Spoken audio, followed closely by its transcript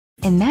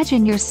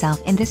Imagine yourself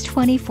in this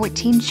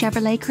 2014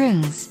 Chevrolet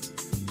CRUZE.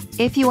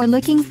 If you are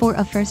looking for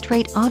a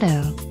first-rate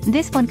auto,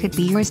 this one could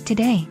be yours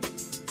today.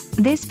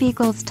 This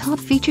vehicle's top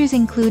features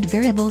include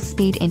variable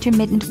speed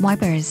intermittent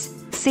wipers,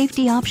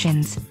 safety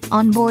options,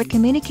 onboard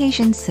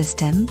communications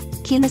system,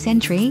 keyless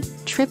entry,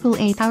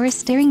 AAA power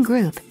steering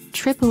group,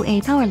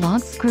 AAA power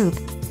locks group,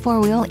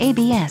 4-wheel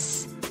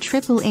ABS,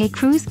 AAA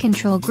cruise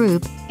control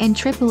group, and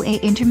AAA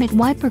intermittent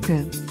wiper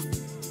group.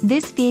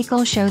 This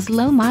vehicle shows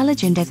low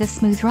mileage and has a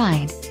smooth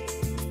ride.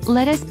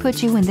 Let us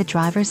put you in the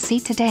driver's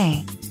seat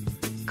today.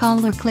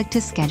 Call or click to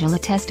schedule a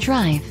test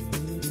drive.